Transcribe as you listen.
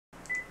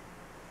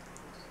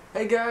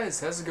Hey guys,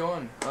 how's it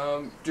going?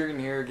 Jurgen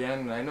here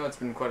again. I know it's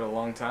been quite a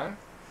long time.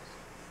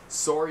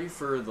 Sorry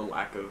for the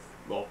lack of,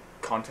 well,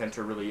 content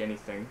or really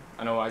anything.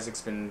 I know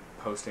Isaac's been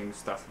posting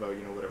stuff about,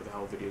 whatever the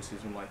hell videos he's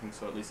been liking,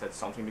 so at least that's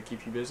something to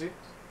keep you busy.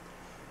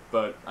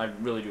 But I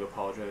really do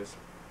apologize.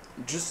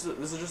 This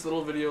is just a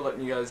little video letting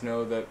you guys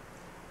know that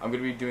I'm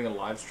going to be doing a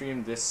live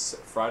stream this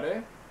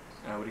Friday.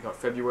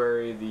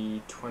 February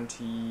the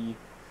 27th,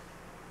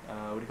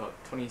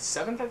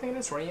 I think it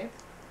is, 28th?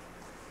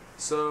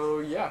 So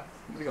yeah,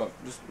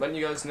 just letting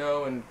you guys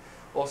know, and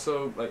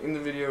also like in the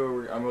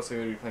video, I'm mostly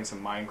going to be playing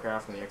some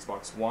Minecraft on the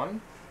Xbox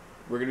One.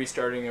 We're going to be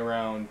starting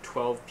around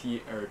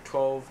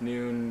 12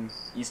 noon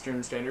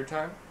Eastern Standard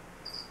Time.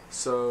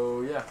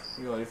 So yeah,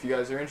 if you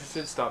guys are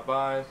interested, stop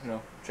by.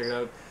 Check it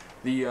out.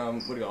 The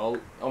I'll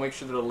make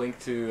sure that a link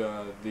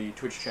to the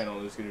Twitch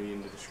channel is going to be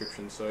in the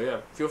description. So yeah,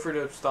 feel free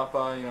to stop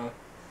by.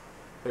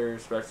 Pay your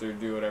respects or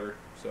do whatever.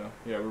 So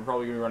yeah, we're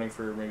probably going to be running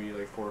for maybe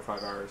like 4 or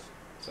 5 hours.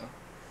 So.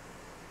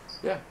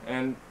 Yeah,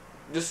 and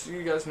just so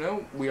you guys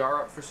know, we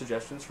are up for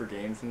suggestions for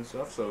games and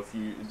stuff, so if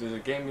there's a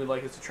game you'd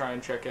like us to try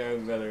and check out,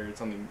 whether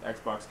it's on the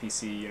Xbox,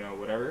 PC,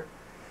 whatever,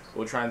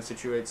 we'll try and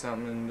situate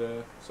something,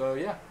 and so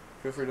yeah,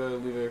 feel free to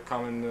leave a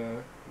comment in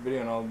the video,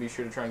 and I'll be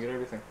sure to try and get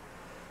everything.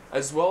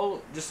 As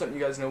well, just letting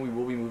you guys know, we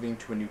will be moving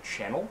to a new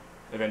channel,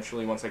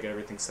 eventually, once I get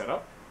everything set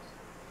up.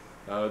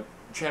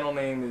 Channel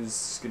name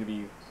is going to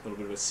be a little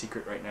bit of a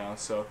secret right now,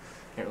 so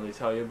can't really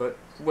tell you, but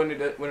when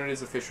it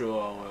is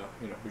official, I'll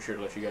be sure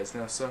to let you guys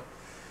know. So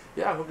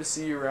yeah, I hope to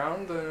see you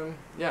around.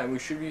 Yeah, and we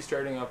should be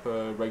starting up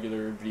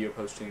regular video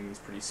postings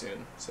pretty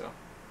soon. So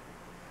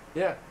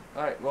yeah,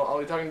 all right. Well, I'll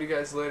be talking to you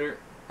guys later.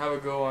 Have a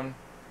good one.